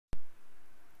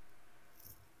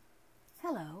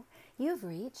You've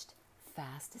reached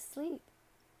Fast Asleep.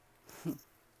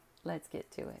 Let's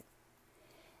get to it.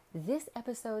 This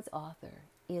episode's author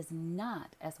is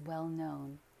not as well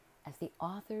known as the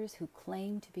authors who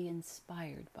claim to be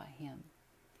inspired by him.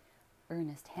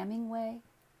 Ernest Hemingway,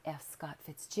 F. Scott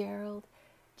Fitzgerald,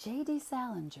 J.D.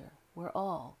 Salinger were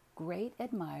all great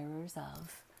admirers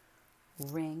of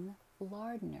Ring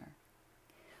Lardner,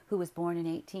 who was born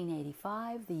in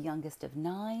 1885, the youngest of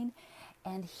 9,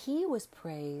 and he was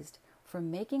praised for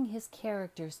making his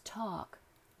characters talk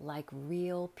like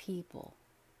real people.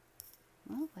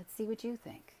 Well, let's see what you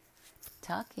think.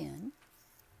 Tuck in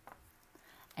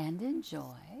and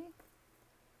enjoy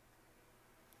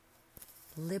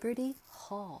Liberty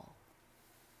Hall.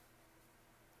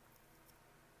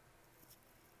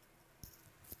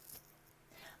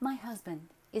 My husband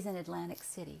is in Atlantic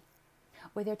City,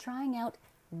 where they're trying out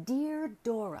Dear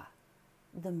Dora,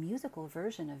 the musical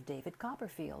version of David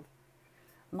Copperfield.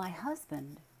 My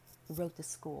husband wrote the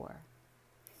score.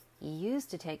 He used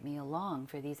to take me along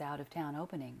for these out-of-town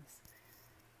openings,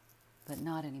 but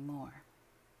not anymore.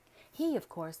 He, of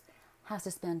course, has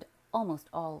to spend almost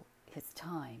all his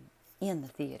time in the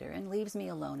theater and leaves me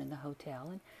alone in the hotel,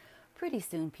 and pretty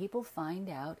soon people find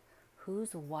out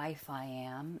whose wife I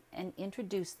am and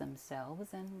introduce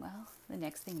themselves, and, well, the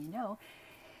next thing you know,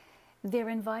 they're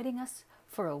inviting us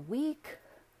for a week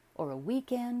or a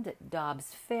weekend at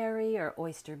Dobbs Ferry or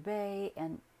Oyster Bay,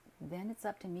 and then it's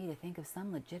up to me to think of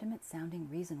some legitimate-sounding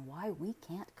reason why we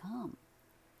can't come.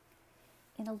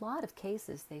 In a lot of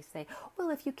cases, they say, well,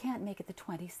 if you can't make it the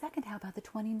 22nd, how about the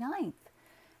 29th?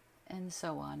 And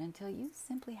so on, until you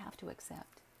simply have to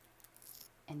accept.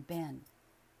 And Ben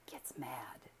gets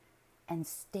mad and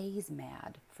stays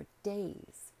mad for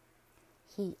days.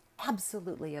 He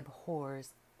absolutely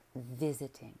abhors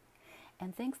visiting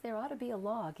and thinks there ought to be a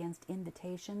law against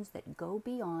invitations that go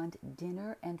beyond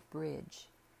dinner and bridge.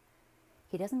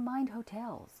 He doesn't mind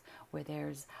hotels where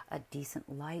there's a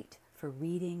decent light for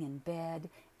reading in bed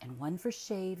and one for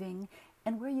shaving,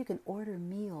 and where you can order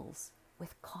meals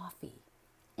with coffee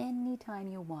anytime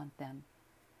you want them.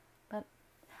 But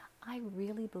I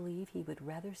really believe he would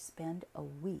rather spend a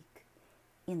week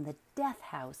in the death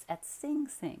house at Sing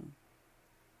Sing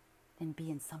than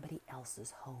be in somebody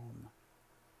else's home.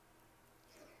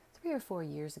 3 or 4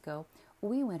 years ago,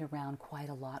 we went around quite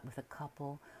a lot with a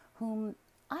couple whom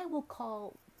I will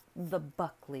call the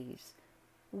Buckleys.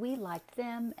 We liked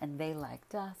them and they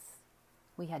liked us.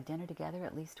 We had dinner together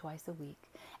at least twice a week,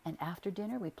 and after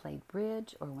dinner we played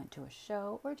bridge or went to a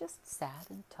show or just sat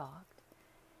and talked.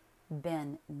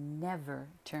 Ben never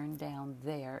turned down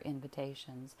their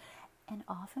invitations and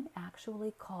often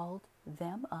actually called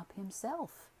them up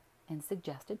himself and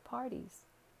suggested parties.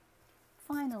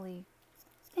 Finally,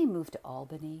 they moved to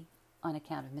Albany on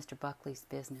account of Mr. Buckley's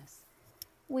business.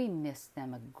 We missed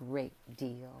them a great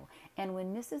deal, and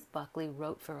when Mrs. Buckley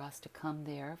wrote for us to come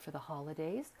there for the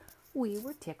holidays, we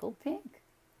were tickled pink.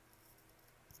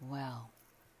 Well,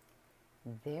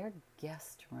 their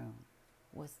guest room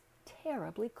was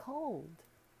terribly cold.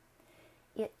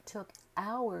 It took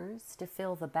hours to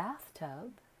fill the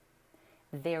bathtub.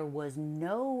 There was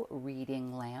no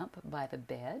reading lamp by the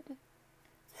bed.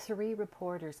 3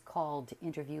 reporters called to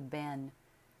interview Ben,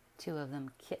 2 of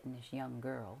them kittenish young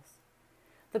girls.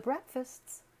 The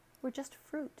breakfasts were just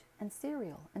fruit and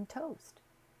cereal and toast.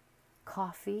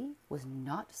 Coffee was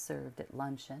not served at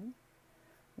luncheon.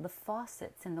 The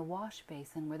faucets in the wash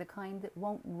basin were the kind that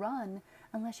won't run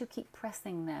unless you keep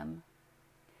pressing them.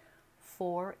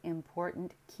 4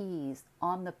 important keys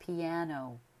on the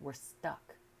piano were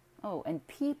stuck. Oh, and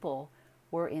people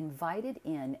were invited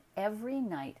in every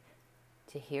night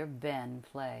to hear Ben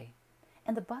play.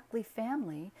 And the Buckley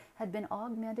family had been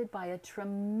augmented by a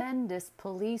tremendous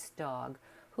police dog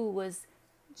who was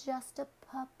just a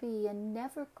puppy and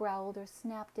never growled or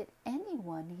snapped at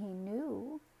anyone he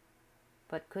knew,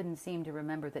 but couldn't seem to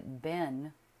remember that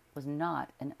Ben was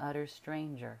not an utter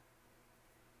stranger.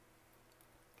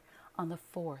 On the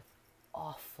 4th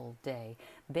awful day,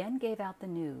 Ben gave out the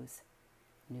news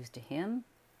to him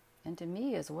and to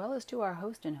me as well as to our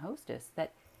host and hostess,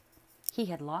 that he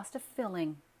had lost a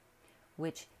filling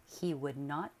which he would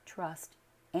not trust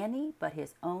any but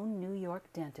his own New York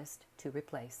dentist to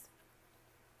replace.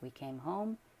 We came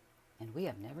home, and we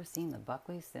have never seen the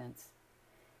Buckleys since.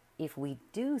 If we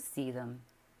do see them,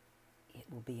 it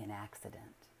will be an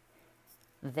accident.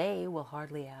 They will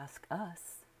hardly ask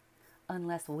us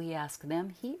unless we ask them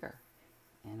here,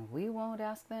 and we won't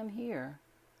ask them here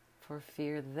for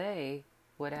fear they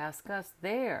would ask us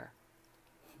there.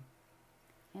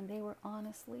 And they were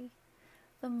honestly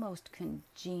the most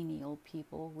congenial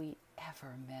people we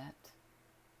ever met.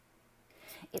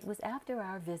 It was after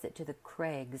our visit to the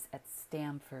Craigs at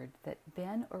Stamford that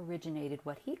Ben originated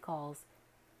what he calls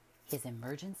his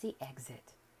emergency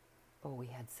exit. Oh, we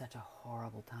had such a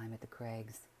horrible time at the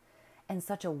Craigs, and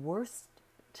such a worst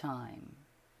time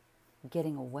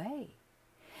getting away,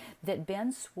 that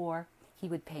Ben swore he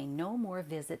would pay no more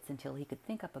visits until he could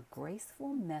think up a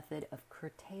graceful method of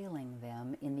curtailing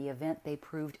them in the event they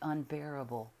proved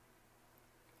unbearable.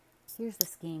 Here's the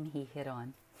scheme he hit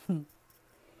on.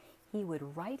 He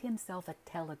would write himself a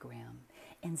telegram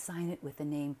and sign it with the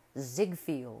name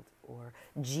Ziegfeld or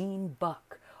Jean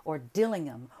Buck or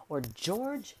Dillingham or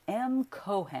George M.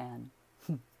 Cohan.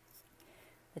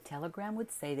 The telegram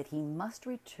would say that he must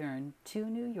return to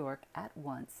New York at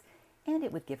once, and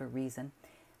it would give a reason.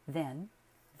 Then,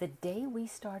 the day we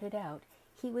started out,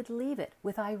 he would leave it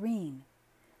with Irene,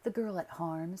 the girl at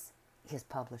Harms, his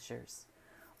publishers,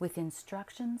 with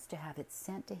instructions to have it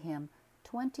sent to him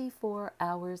 24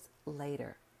 hours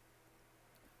later.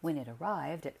 When it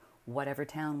arrived at whatever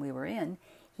town we were in,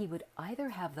 he would either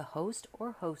have the host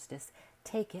or hostess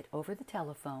take it over the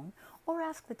telephone or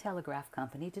ask the telegraph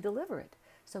company to deliver it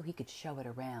so he could show it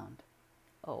around.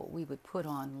 Oh, we would put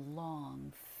on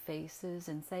long faces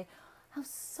and say how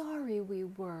sorry we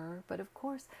were, but of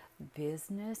course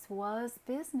business was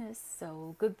business,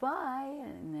 so goodbye,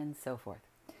 and so forth.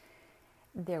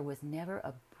 There was never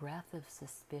a breath of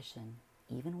suspicion,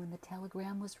 even when the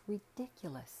telegram was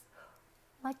ridiculous,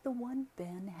 like the one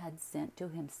Ben had sent to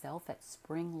himself at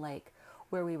Spring Lake,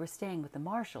 where we were staying with the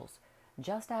Marshalls,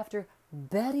 just after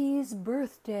Betty's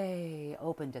Birthday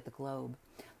opened at the Globe.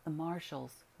 The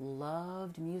Marshalls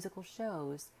loved musical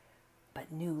shows,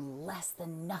 but knew less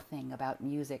than nothing about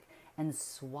music and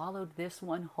swallowed this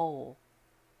one whole.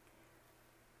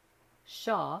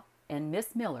 Shaw and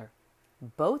Miss Miller,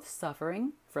 both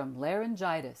suffering from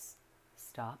laryngitis.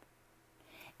 Stop.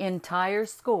 Entire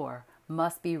score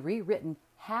must be rewritten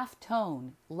half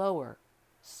tone lower.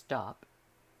 Stop.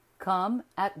 Come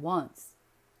at once.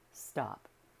 Stop.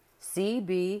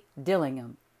 C.B.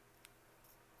 Dillingham.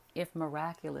 If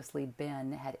miraculously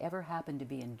Ben had ever happened to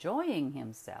be enjoying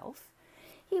himself,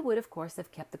 he would, of course,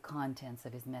 have kept the contents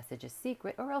of his message a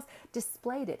secret, or else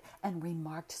displayed it and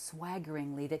remarked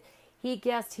swaggeringly that he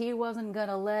guessed he wasn't going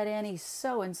to let any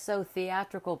so-and-so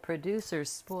theatrical producer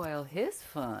spoil his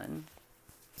fun.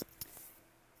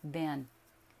 Ben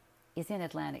is in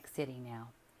Atlantic City now,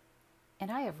 and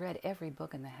I have read every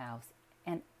book in the house,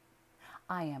 and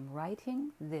I am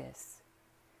writing this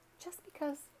just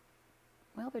because,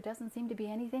 well, there doesn't seem to be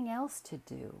anything else to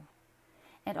do.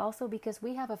 And also because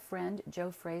we have a friend,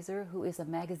 Joe Fraser, who is a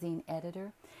magazine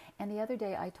editor, and the other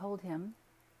day I told him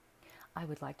I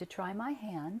would like to try my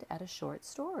hand at a short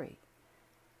story.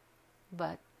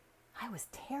 But I was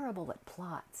terrible at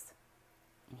plots.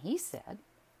 And he said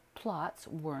plots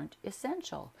weren't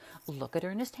essential. Look at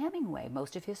Ernest Hemingway.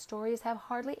 Most of his stories have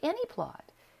hardly any plot.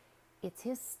 It's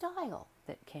his style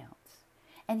that counts.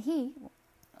 And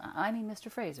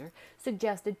Mr. Fraser,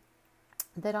 suggested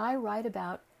that I write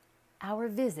about our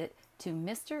visit to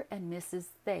Mr. and Mrs.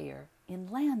 Thayer in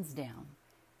Lansdowne,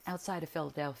 outside of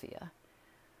Philadelphia,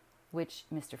 which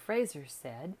Mr. Fraser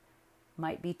said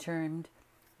might be termed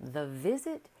the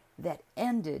visit that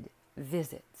ended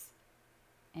visits,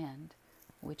 and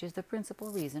which is the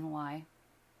principal reason why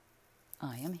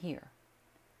I am here,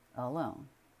 alone.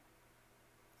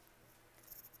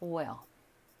 Well,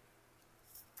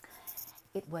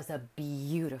 it was a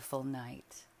beautiful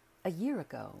night. A year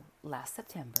ago, last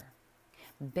September,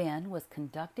 Ben was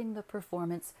conducting the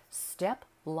performance Step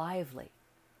Lively,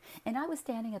 and I was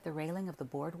standing at the railing of the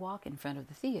boardwalk in front of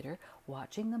the theater,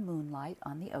 watching the moonlight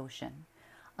on the ocean.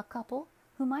 A couple,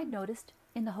 whom I'd noticed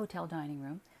in the hotel dining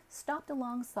room, stopped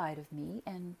alongside of me,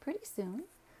 and pretty soon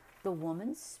the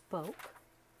woman spoke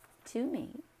to me,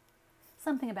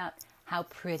 something about how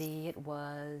pretty it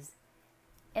was,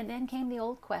 and then came the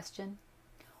old question,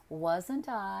 wasn't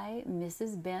I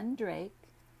Mrs. Ben Drake?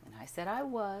 And I said I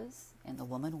was, and the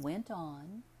woman went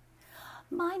on,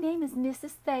 my name is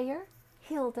Mrs. Thayer,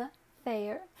 Hilda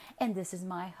Thayer, and this is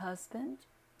my husband.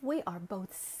 We are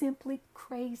both simply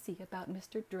crazy about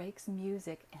Mr. Drake's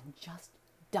music and just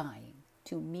dying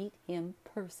to meet him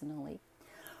personally.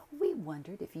 We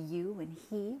wondered if you and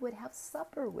he would have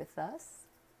supper with us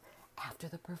after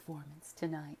the performance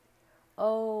tonight.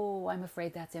 Oh, I'm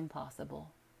afraid that's impossible,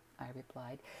 I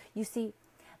replied. You see,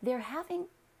 they're having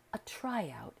a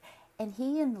tryout, and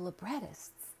he and the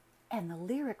librettists and the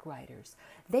lyric writers,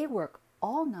 they work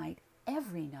all night,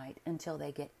 every night, until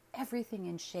they get everything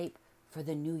in shape for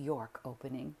the New York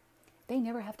opening. They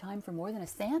never have time for more than a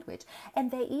sandwich,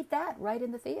 and they eat that right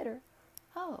in the theater.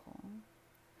 Oh,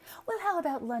 Well, how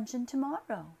about luncheon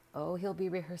tomorrow? Oh, he'll be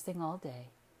rehearsing all day.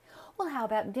 Well, how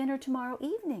about dinner tomorrow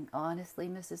evening? Honestly,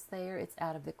 Mrs. Thayer, it's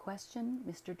out of the question.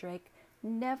 Mr. Drake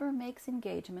never makes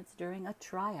engagements during a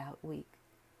tryout week.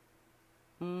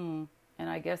 And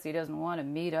I guess he doesn't want to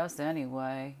meet us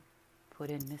anyway,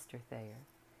 put in Mr. Thayer.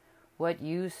 What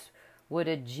use would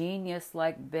a genius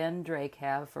like Ben Drake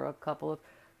have for a couple of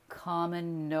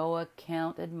common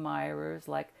no-account admirers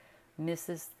like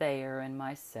Mrs. Thayer and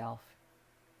myself?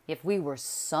 If we were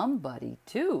somebody,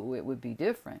 too, it would be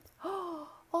different.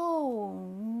 Oh,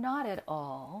 not at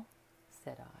all,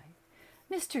 said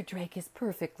I. Mr. Drake is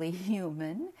perfectly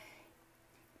human.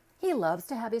 He loves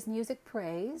to have his music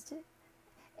praised,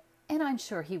 and I'm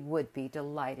sure he would be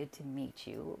delighted to meet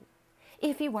you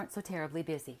if he weren't so terribly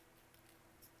busy.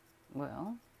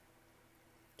 Well,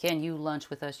 can you lunch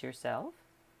with us yourself?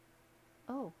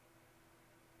 Oh,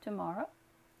 tomorrow?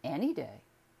 Any day.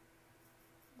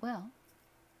 Well,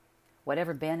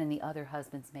 whatever Ben and the other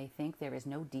husbands may think, there is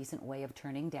no decent way of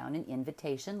turning down an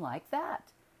invitation like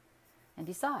that. And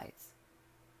besides,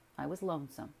 I was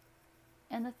lonesome,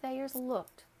 and the Thayers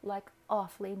looked like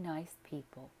awfully nice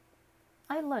people.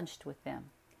 I lunched with them,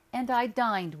 and I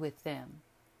dined with them.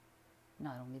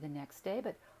 Not only the next day,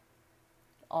 but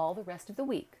all the rest of the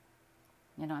week.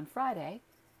 And on Friday,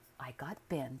 I got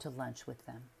Ben to lunch with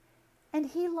them. And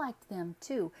he liked them,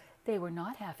 too. They were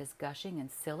not half as gushing and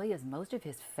silly as most of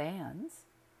his fans.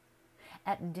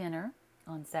 At dinner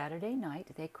on Saturday night,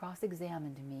 they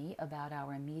cross-examined me about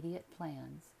our immediate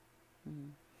plans.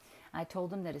 I told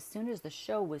them that as soon as the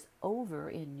show was over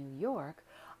in New York,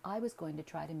 I was going to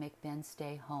try to make Ben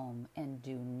stay home and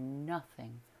do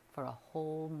nothing for a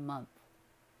whole month.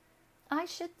 I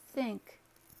should think,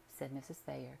 said Mrs.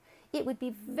 Thayer, it would be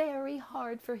very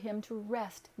hard for him to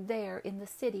rest there in the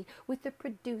city with the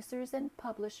producers and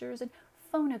publishers and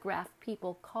phonograph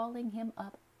people calling him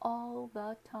up all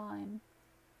the time.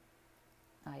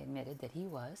 I admitted that he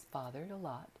was bothered a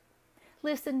lot.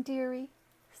 Listen, dearie,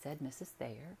 said Mrs.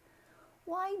 Thayer,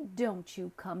 why don't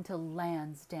you come to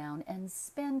Lansdowne and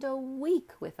spend a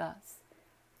week with us?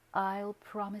 I'll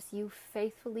promise you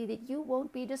faithfully that you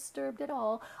won't be disturbed at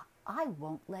all. I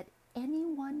won't let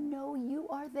anyone know you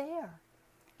are there.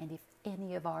 And if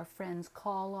any of our friends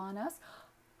call on us,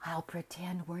 I'll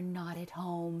pretend we're not at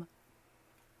home.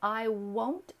 I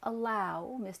won't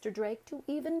allow Mr. Drake to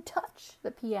even touch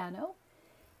the piano.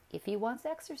 If he wants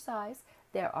exercise,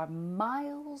 there are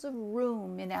miles of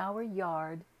room in our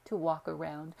yard to walk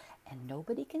around, and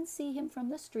nobody can see him from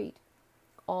the street.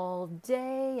 All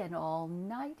day and all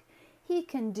night, he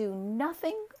can do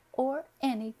nothing or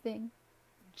anything,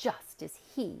 just as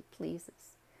he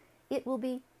pleases. It will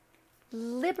be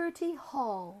Liberty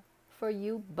Hall for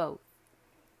you both.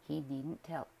 He needn't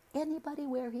tell anybody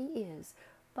where he is,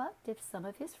 but if some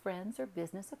of his friends or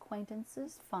business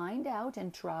acquaintances find out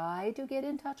and try to get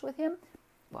in touch with him,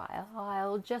 why,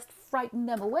 I'll just frighten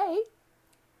them away.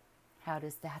 How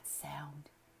does that sound?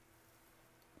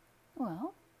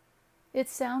 Well, it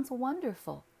sounds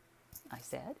wonderful, I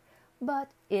said. But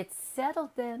it's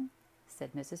settled then,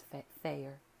 said Mrs.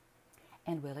 Thayer.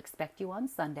 And we'll expect you on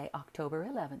Sunday, October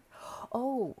 11th.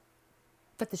 Oh,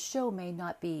 but the show may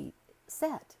not be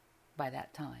set by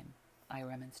that time, I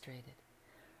remonstrated.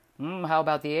 How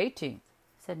about the 18th?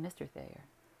 Said Mr. Thayer.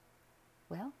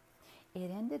 Well, it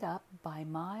ended up by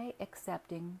my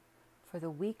accepting for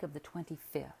the week of the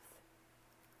 25th.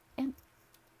 And,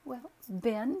 well,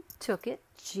 Ben took it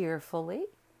cheerfully.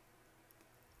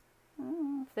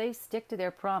 If they stick to their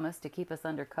promise to keep us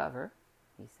under cover,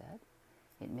 he said,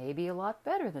 it may be a lot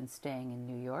better than staying in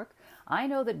New York. I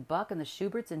know that Buck and the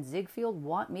Schuberts and Ziegfeld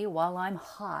want me while I'm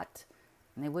hot,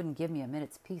 and they wouldn't give me a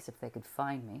minute's peace if they could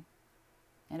find me.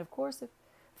 And of course, if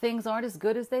things aren't as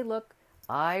good as they look,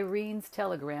 Irene's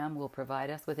telegram will provide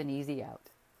us with an easy out.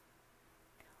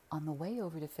 On the way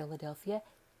over to Philadelphia,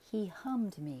 he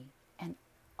hummed me an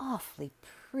awfully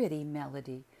pretty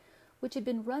melody, which had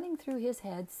been running through his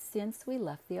head since we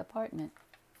left the apartment.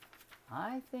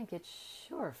 I think it's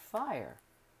sure fire,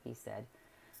 he said.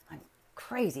 I'm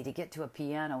crazy to get to a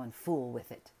piano and fool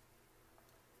with it.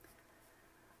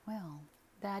 Well,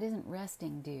 that isn't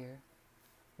resting, dear.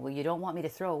 Well, you don't want me to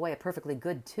throw away a perfectly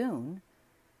good tune.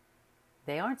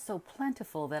 They aren't so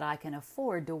plentiful that I can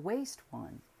afford to waste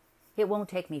one. It won't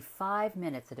take me 5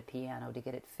 minutes at a piano to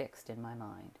get it fixed in my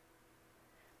mind.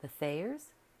 The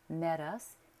Thayers met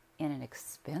us in an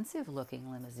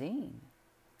expensive-looking limousine.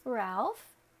 Ralph,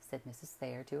 said Mrs.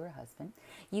 Thayer to her husband,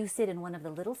 you sit in one of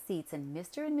the little seats, and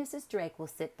Mr. and Mrs. Drake will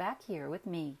sit back here with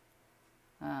me.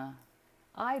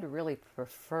 I'd really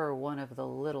prefer one of the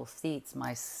little seats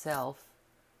myself,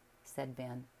 said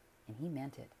Ben, and he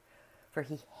meant it. for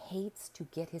he hates to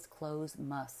get his clothes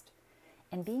mussed.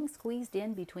 And being squeezed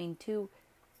in between two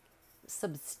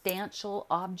substantial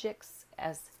objects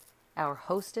as our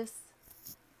hostess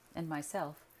and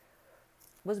myself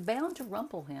was bound to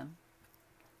rumple him.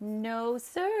 "No,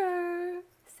 sir,"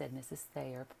 said Mrs.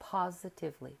 Thayer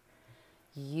positively.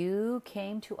 "You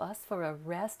came to us for a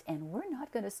rest, and we're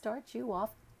not going to start you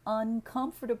off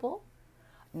uncomfortable."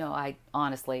 No,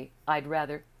 I'd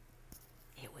rather...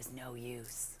 It was no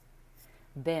use.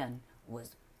 Ben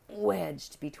was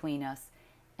wedged between us,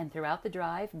 and throughout the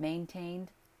drive maintained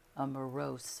a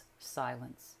morose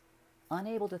silence,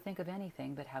 unable to think of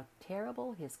anything but how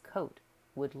terrible his coat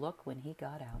would look when he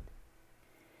got out.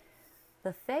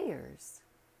 The Thayers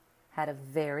had a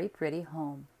very pretty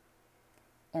home,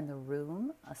 and the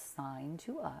room assigned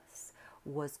to us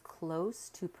was close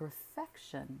to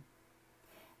perfection.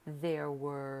 There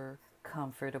were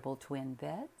comfortable twin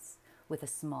beds with a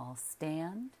small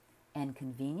stand and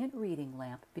convenient reading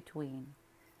lamp between,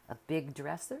 a big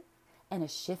dresser and a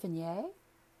chiffonier.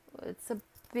 It's a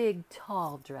big,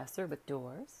 tall dresser with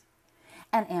doors,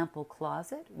 an ample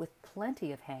closet with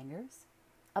plenty of hangers,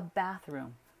 a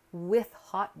bathroom with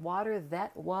hot water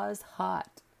that was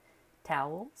hot,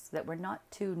 towels that were not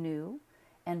too new,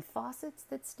 and faucets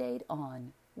that stayed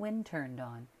on when turned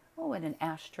on. Oh, and an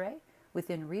ashtray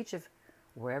within reach of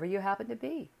wherever you happen to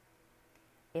be.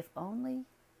 If only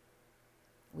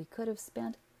we could have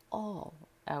spent all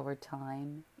our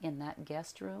time in that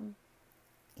guest room,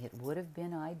 it would have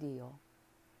been ideal.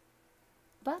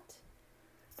 But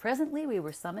presently we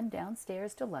were summoned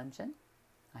downstairs to luncheon.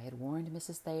 I had warned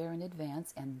Mrs. Thayer in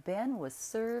advance, and Ben was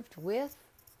served with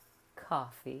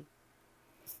coffee.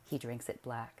 He drinks it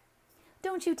black.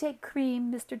 "Don't you take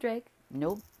cream, Mr. Drake?"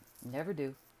 "Nope, never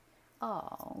do."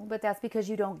 "Oh, but that's because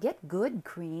you don't get good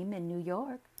cream in New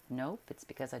York." "Nope, it's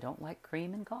because I don't like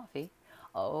cream in coffee."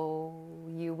 "Oh,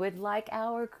 you would like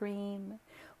our cream.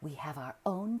 We have our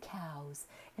own cows,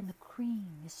 and the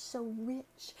cream is so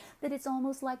rich that it's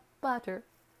almost like butter.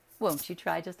 Won't you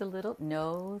try just a little?"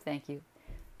 "No, thank you,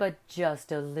 but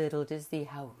just a little to see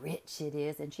how rich it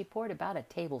is." And she poured about a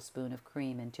tablespoon of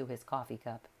cream into his coffee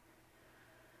cup.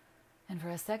 And for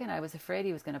a second I was afraid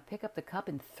he was going to pick up the cup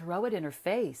and throw it in her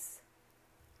face.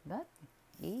 But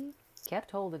he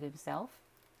kept hold of himself,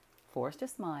 forced a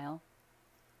smile,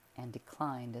 and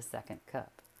declined a second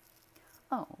cup.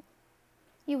 "Oh,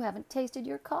 you haven't tasted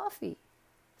your coffee,"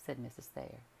 said Mrs.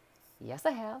 Thayer. "Yes,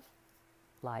 I have,"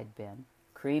 lied Ben.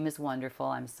 "Cream is wonderful.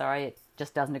 I'm sorry it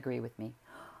just doesn't agree with me."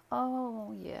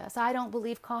 "Oh, yes, I don't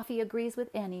believe coffee agrees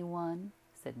with anyone,"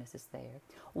 said Mrs. Thayer.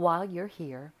 "While you're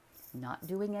here, not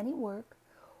doing any work,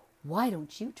 why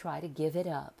don't you try to give it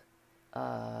up?"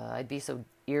 I'd be so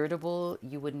irritable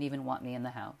you wouldn't even want me in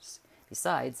the house.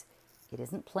 Besides, it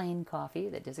isn't plain coffee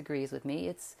that disagrees with me.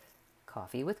 It's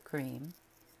coffee with cream."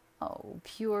 "Oh,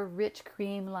 pure rich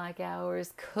cream like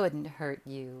ours couldn't hurt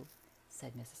you,"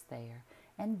 said Mrs. Thayer,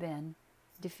 and Ben,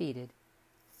 defeated,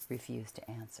 refused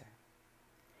to answer.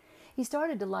 He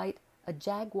started to light a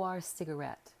Jaguar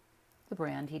cigarette, the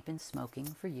brand he'd been smoking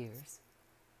for years.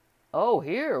 "Oh,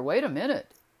 here, wait a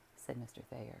minute," said Mr.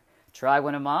 Thayer. "Try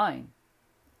one of mine."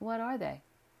 "What are they?"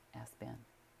 asked Ben.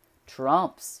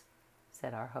 "Trumps,"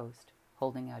 said our host,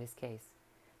 holding out his case.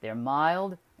 "They're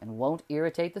mild and won't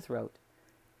irritate the throat."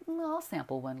 "I'll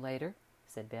sample one later,"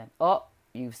 said Ben. "Oh,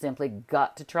 you've simply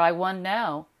got to try one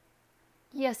now."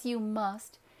 "Yes, you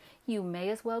must. You may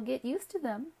as well get used to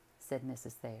them," said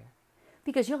Mrs. Thayer,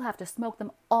 "because you'll have to smoke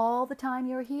them all the time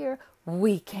you're here.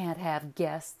 We can't have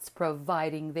guests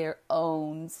providing their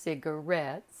own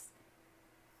cigarettes."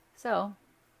 So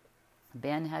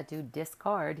Ben had to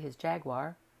discard his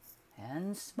Jaguar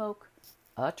and smoke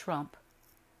a Trump.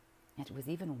 And it was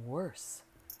even worse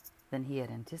than he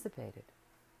had anticipated.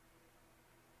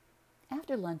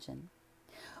 After luncheon,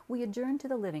 we adjourned to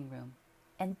the living room,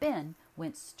 and Ben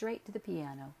went straight to the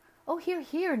piano. "Oh, here,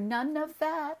 here, none of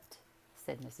that,"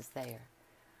 said Mrs. Thayer.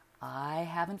 "I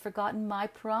haven't forgotten my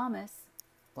promise."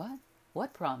 "What?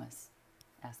 What promise?"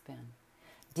 asked Ben.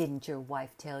 "Didn't your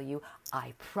wife tell you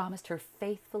I promised her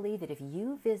faithfully that if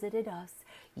you visited us,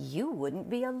 you wouldn't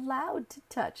be allowed to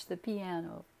touch the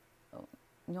piano?" "Oh,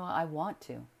 no, I want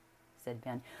to," said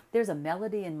Ben. "There's a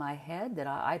melody in my head that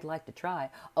I'd like to try."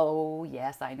 "Oh,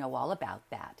 yes, I know all about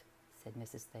that," said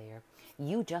Mrs. Thayer.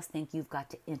 "You just think you've got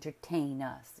to entertain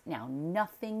us. Now,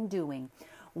 nothing doing.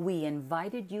 We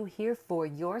invited you here for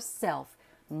yourself,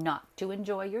 not to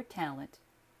enjoy your talent.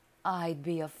 I'd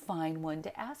be a fine one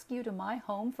to ask you to my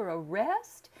home for a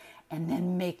rest and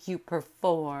then make you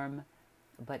perform."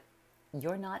 "But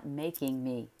you're not making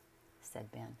me,"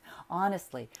 said Ben.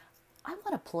 "Honestly, I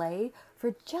want to play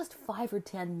for just 5 or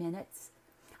 10 minutes.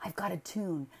 I've got a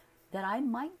tune that I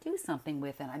might do something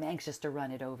with, and I'm anxious to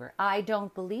run it over." "I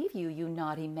don't believe you, you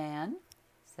naughty man,"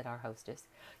 said our hostess.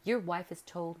 "Your wife has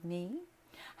told me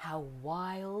how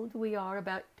wild we are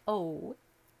about,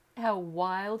 how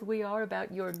wild we are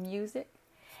about your music,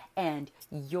 and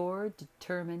you're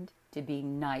determined to be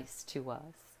nice to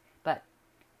us. But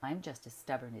I'm just as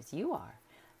stubborn as you are.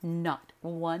 Not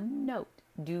one note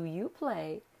do you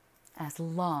play as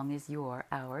long as you're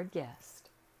our guest."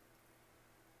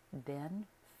 Ben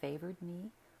favored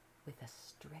me with a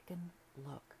stricken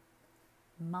look,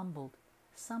 mumbled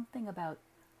something about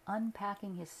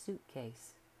unpacking his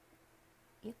suitcase.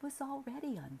 It was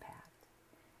already unpacked,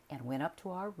 and went up to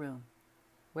our room,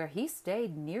 where he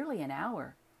stayed nearly an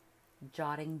hour,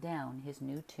 jotting down his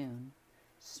new tune,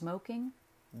 smoking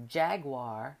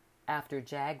Jaguar after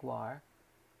Jaguar,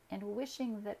 and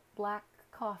wishing that black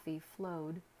coffee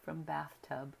flowed from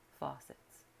bathtub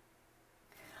faucets.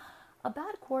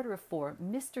 About 3:15,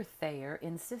 Mr. Thayer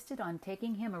insisted on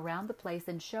taking him around the place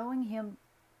and showing him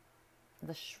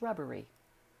the shrubbery,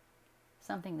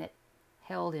 something that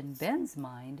held in Ben's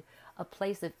mind a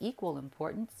place of equal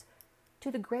importance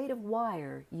to the grade of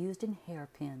wire used in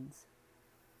hairpins.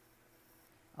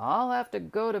 "I'll have to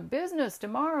go to business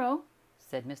tomorrow,"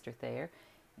 said Mr. Thayer,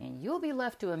 "and you'll be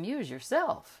left to amuse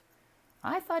yourself.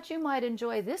 I thought you might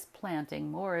enjoy this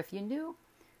planting more if you knew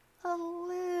a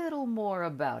little more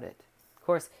about it. Of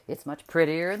course, it's much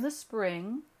prettier in the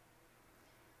spring."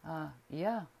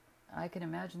 Yeah, I can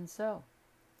imagine so."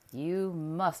 "You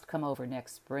must come over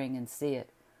next spring and see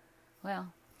it."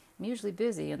 "Well, I'm usually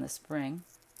busy in the spring,"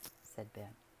 said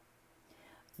Ben.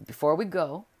 "Before we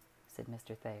go," said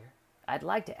Mr. Thayer, "I'd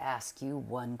like to ask you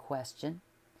one question.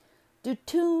 Do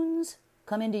tunes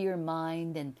come into your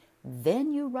mind and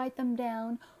then you write them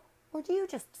down, or do you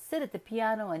just sit at the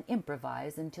piano and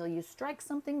improvise until you strike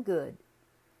something good?"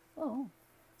 "Oh,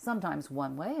 sometimes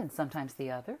one way and sometimes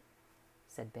the other,"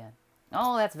 said Ben.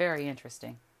 "Oh, that's very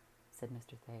interesting," said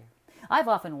Mr. Thayer. "I've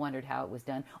often wondered how it was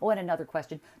done. Oh, and another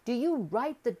question. Do you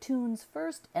write the tunes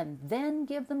first and then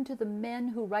give them to the men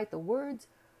who write the words?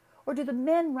 Or do the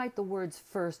men write the words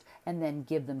first and then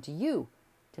give them to you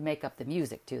to make up the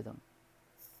music to them?"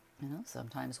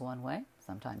 "Sometimes one way,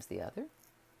 sometimes the other,"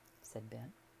 said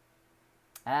Ben.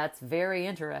 "That's very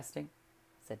interesting,"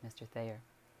 said Mr. Thayer.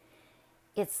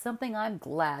 "It's something I'm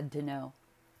glad to know.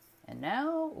 And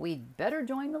now we'd better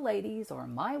join the ladies, or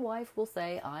my wife will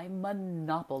say I'm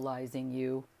monopolizing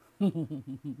you."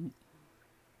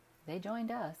 They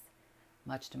joined us,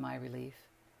 much to my relief.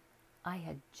 I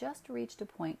had just reached a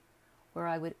point where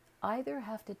I would either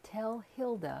have to tell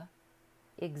Hilda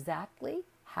exactly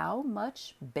how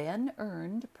much Ben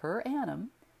earned per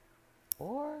annum,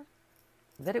 or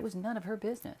that it was none of her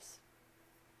business.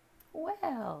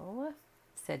 "Well,"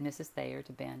 said Mrs. Thayer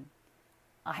to Ben,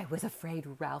 "I was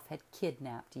afraid Ralph had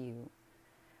kidnapped you."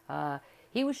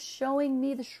 He was showing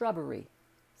me the shrubbery,"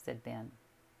 said Ben.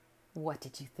 "What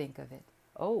did you think of it?"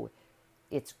 "Oh,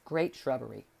 it's great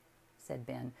shrubbery," said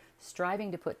Ben,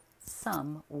 striving to put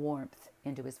some warmth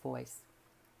into his voice.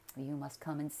 "You must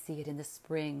come and see it in the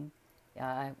spring.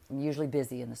 I'm usually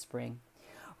busy in the spring.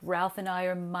 Ralph and I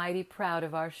are mighty proud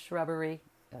of our shrubbery."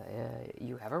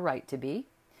 You have a right to be."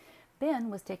 Ben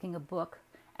was taking a book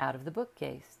out of the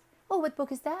bookcase. "Oh, what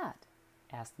book is that?"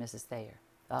 asked Mrs. Thayer.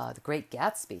 The Great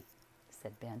Gatsby,"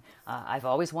 said Ben. "I've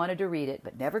always wanted to read it,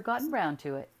 but never gotten round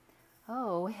to it."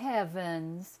 "Oh,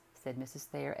 heavens," said Mrs.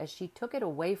 Thayer as she took it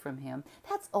away from him.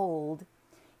 "That's old.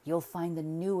 You'll find the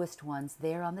newest ones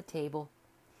there on the table.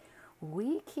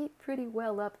 We keep pretty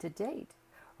well up to date.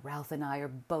 Ralph and I are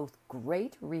both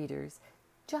great readers.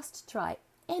 Just try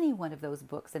any one of those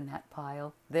books in that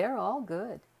pile. They're all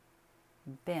good."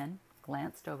 Ben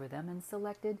glanced over them and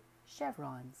selected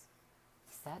Chevrons.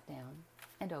 He sat down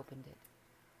and opened it.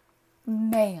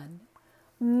 Man!"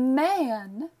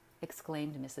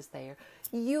 exclaimed Mrs. Thayer.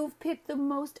 "You've picked the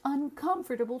most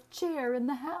uncomfortable chair in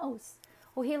the house."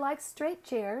 "Oh, he likes straight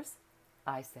chairs,"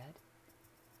 I said.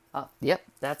 Yep,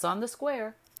 that's on the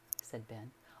square," said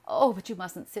Ben. "Oh, but you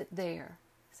mustn't sit there,"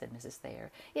 said Mrs.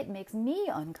 Thayer. "It makes me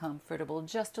uncomfortable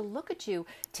just to look at you.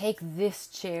 Take this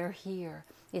chair here.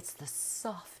 It's the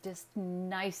softest,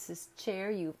 nicest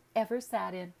chair you've ever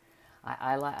sat in."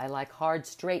 I like hard,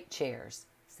 straight chairs,"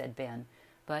 said Ben,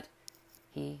 but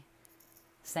he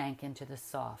sank into the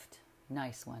soft,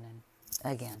 nice one and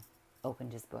again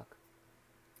opened his book.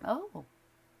 Oh,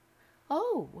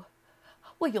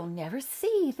 well, you'll never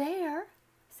see there,"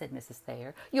 said Mrs.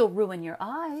 Thayer. "You'll ruin your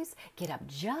eyes. Get up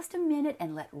just a minute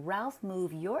and let Ralph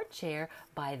move your chair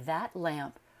by that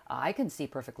lamp. I can see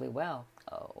perfectly well."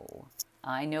 "Oh,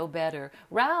 I know better.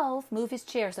 Ralph, move his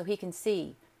chair so he can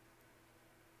see.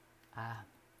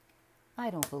 I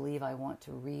don't believe I want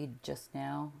to read just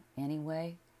now,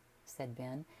 anyway, said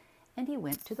Ben, and he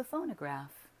went to the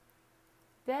phonograph.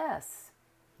 Bess,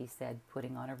 he said,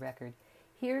 putting on a record,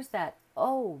 here's that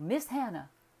 "Oh, Miss Hannah"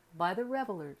 by the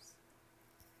Revelers.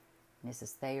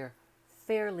 Mrs. Thayer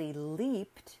fairly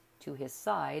leaped to his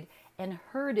side and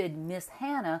herded Miss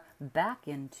Hannah back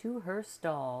into her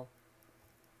stall.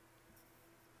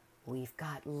 We've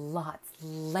got lots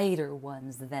later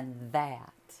ones than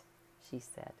that, she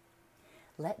said.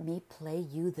 Let me play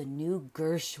you the new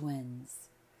Gershwins.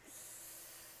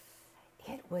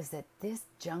 It was at this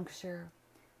juncture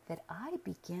that I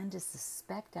began to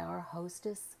suspect our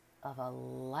hostess of a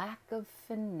lack of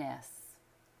finesse.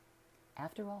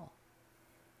 After all,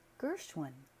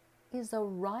 Gershwin is a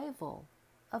rival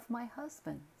of my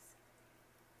husband's,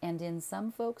 and in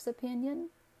some folks' opinion,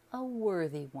 a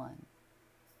worthy one.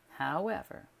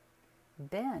 However,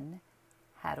 Ben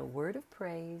had a word of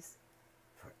praise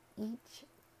for each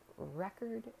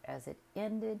record as it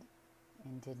ended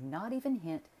and did not even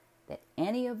hint that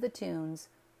any of the tunes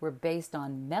were based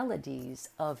on melodies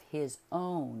of his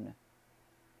own.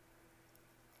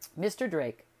 Mr.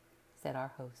 Drake, said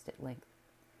our host at length,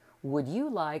 would you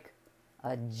like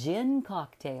a gin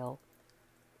cocktail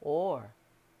or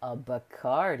a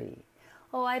Bacardi?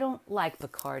 Oh, I don't like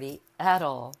Bacardi at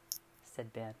all,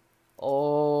 said Ben.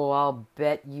 Oh, I'll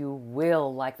bet you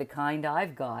will like the kind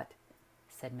I've got,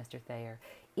 said Mr. Thayer.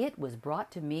 It was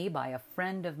brought to me by a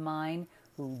friend of mine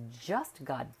who just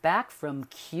got back from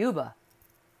Cuba.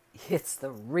 It's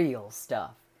the real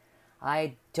stuff.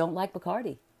 I don't like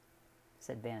Bacardi,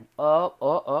 said Ben.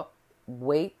 Oh,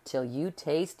 wait till you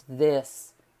taste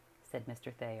this, said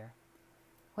Mr. Thayer.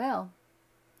 Well,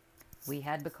 we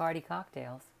had Bacardi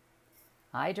cocktails.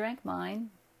 I drank mine,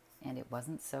 and it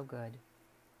wasn't so good.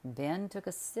 Ben took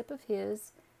a sip of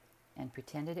his and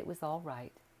pretended it was all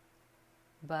right.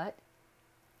 But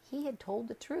he had told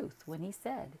the truth when he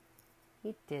said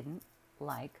he didn't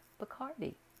like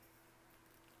Bacardi.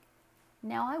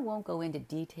 Now, I won't go into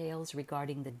details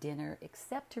regarding the dinner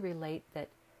except to relate that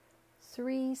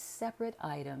 3 separate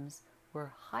items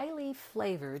were highly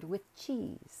flavored with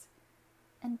cheese,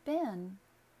 and Ben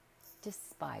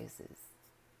despises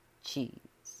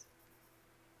cheese.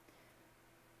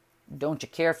 Don't you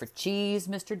care for cheese,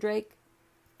 Mr. Drake?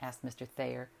 Asked Mr.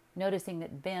 Thayer, noticing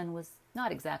that Ben was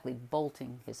not exactly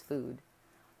bolting his food.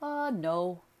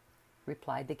 No,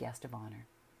 replied the guest of honor.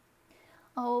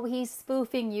 Oh, he's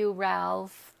spoofing you,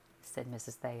 Ralph, said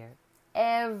Mrs. Thayer.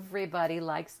 Everybody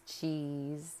likes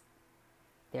cheese.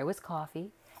 There was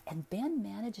coffee, and Ben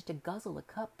managed to guzzle a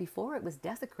cup before it was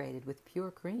desecrated with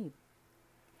pure cream.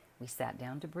 We sat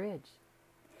down to bridge.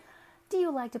 Do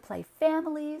you like to play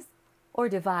families or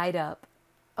divide up?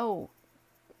 Oh,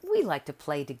 we like to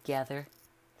play together,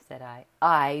 said I.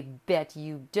 I bet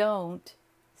you don't,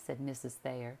 said Mrs.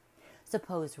 Thayer.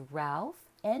 Suppose Ralph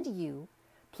and you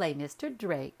play Mr.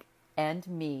 Drake and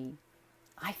me.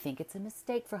 I think it's a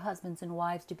mistake for husbands and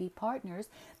wives to be partners.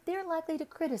 They're likely to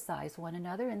criticize one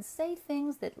another and say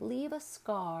things that leave a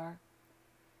scar.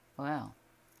 Well,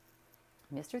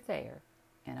 Mr. Thayer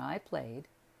and I played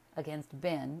against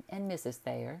Ben and Mrs.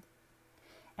 Thayer,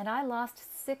 and I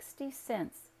lost 60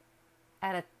 cents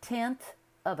at a 1/10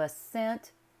 of a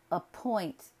cent a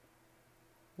point.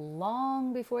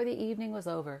 Long before the evening was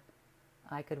over,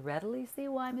 I could readily see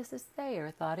why Mrs.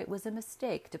 Thayer thought it was a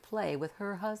mistake to play with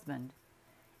her husband.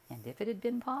 And if it had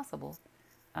been possible,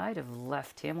 I'd have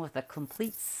left him with a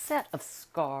complete set of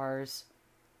scars.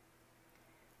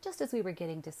 Just as we were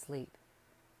getting to sleep,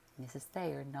 Mrs.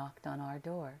 Thayer knocked on our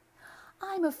door.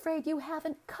 I'm afraid you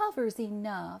haven't covers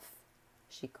enough,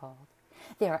 she called.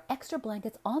 There are extra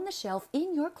blankets on the shelf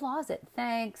in your closet.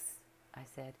 Thanks, I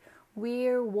said.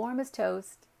 We're warm as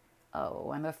toast.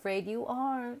 Oh, I'm afraid you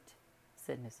aren't,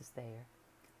 said Mrs. Thayer.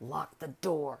 Lock the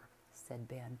door, said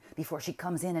Ben, before she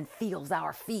comes in and feels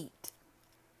our feet.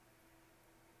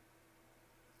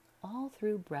 All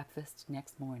through breakfast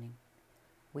next morning,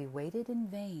 we waited in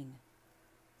vain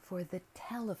for the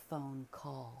telephone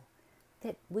call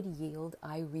that would yield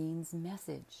Irene's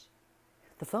message.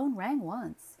 The phone rang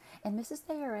once, and Mrs.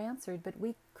 Thayer answered, but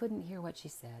we couldn't hear what she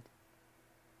said.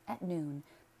 At noon,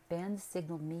 Ben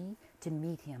signaled me to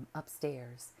meet him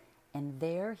upstairs, and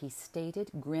there he stated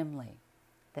grimly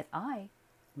that I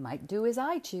might do as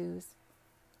I choose,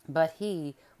 but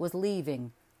he was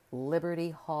leaving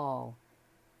Liberty Hall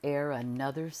ere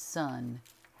another sun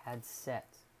had set.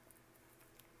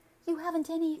 You haven't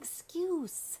any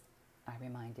excuse, I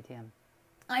reminded him.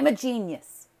 I'm a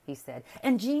genius, he said,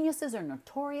 and geniuses are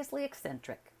notoriously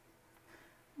eccentric.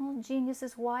 Well,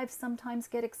 geniuses' wives sometimes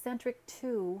get eccentric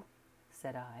too,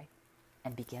 said I,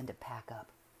 and began to pack up.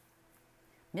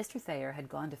 Mr. Thayer had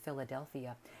gone to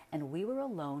Philadelphia, and we were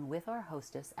alone with our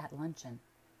hostess at luncheon.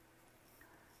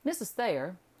 "Mrs.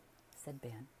 Thayer," said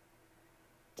Ben,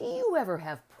 "do you ever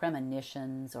have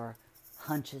premonitions or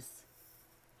hunches?"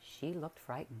 She looked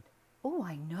frightened. "Oh,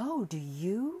 I know. Do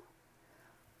you?"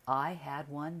 "I had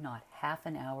one not half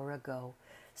an hour ago.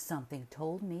 Something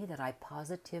told me that I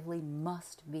positively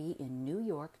must be in New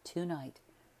York tonight.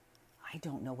 I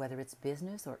don't know whether it's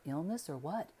business or illness or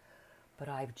what, but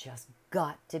I've just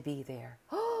got to be there."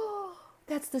 "Oh,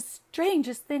 that's the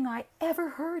strangest thing I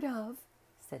ever heard of,"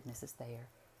 said Mrs. Thayer.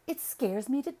 "It scares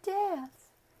me to death."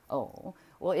 "Oh,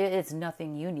 well, it's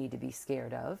nothing you need to be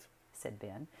scared of," said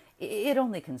Ben. "It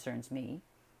only concerns me."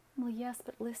 "Well, yes,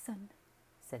 but listen,"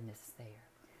 said Mrs. Thayer.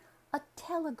 "A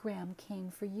telegram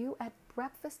came for you at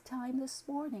breakfast time this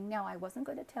morning. Now, I wasn't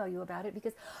going to tell you about it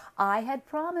because I had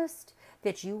promised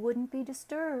that you wouldn't be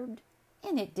disturbed,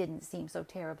 and it didn't seem so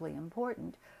terribly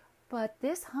important. But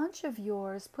this hunch of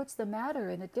yours puts the matter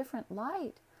in a different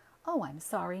light. Oh, I'm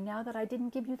sorry now that I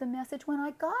didn't give you the message when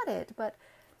I got it, but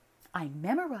I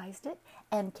memorized it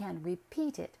and can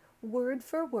repeat it word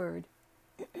for word.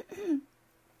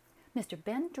 Mr.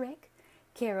 Ben Drake,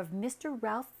 care of Mr.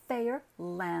 Ralph Thayer,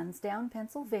 Lansdowne,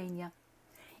 Pennsylvania.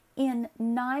 In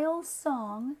Nile's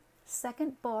song,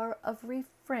 second bar of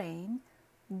refrain,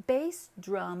 bass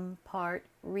drum part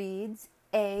reads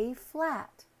A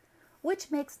flat,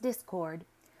 which makes discord.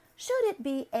 Should it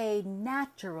be A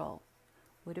natural?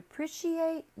 Would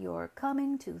appreciate your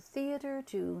coming to theater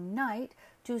tonight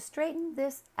to straighten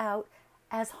this out,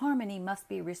 as harmony must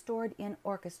be restored in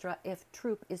orchestra if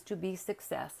troupe is to be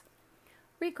success.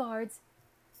 Regards,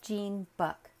 Jean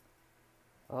Buck."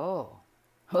 "Oh,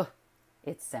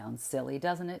 it sounds silly,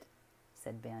 doesn't it?"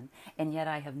 said Ben. "And yet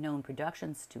I have known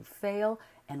productions to fail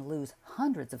and lose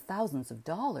hundreds of thousands of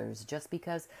dollars just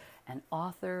because an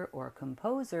author or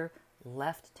composer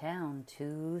left town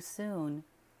too soon.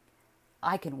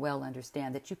 I can well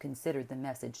understand that you considered the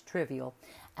message trivial.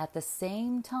 At the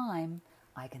same time,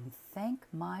 I can thank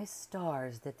my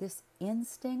stars that this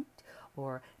instinct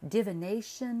or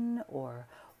divination or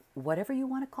whatever you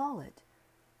want to call it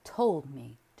told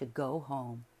me to go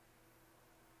home."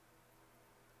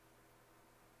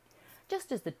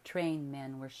 Just as the train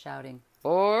men were shouting,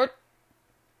 "Ort!"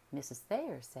 Mrs.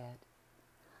 Thayer said,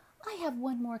 "I have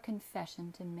one more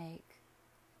confession to make.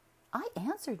 I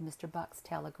answered Mr. Buck's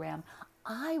telegram.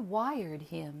 I wired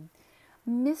him,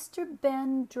 'Mr.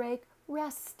 Ben Drake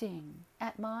resting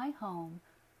at my home.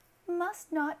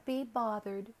 Must not be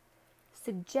bothered.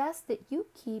 Suggest that you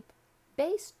keep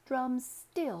bass drums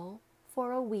still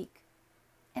for a week.'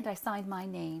 And I signed my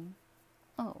name.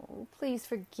 Oh, please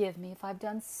forgive me if I've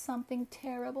done something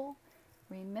terrible.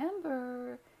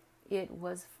 Remember, it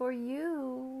was for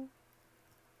you."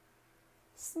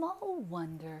 Small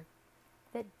wonder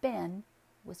that Ben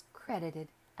was credited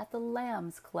at the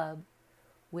Lambs Club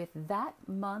with that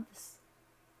month's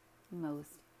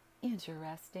most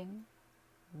interesting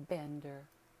bender.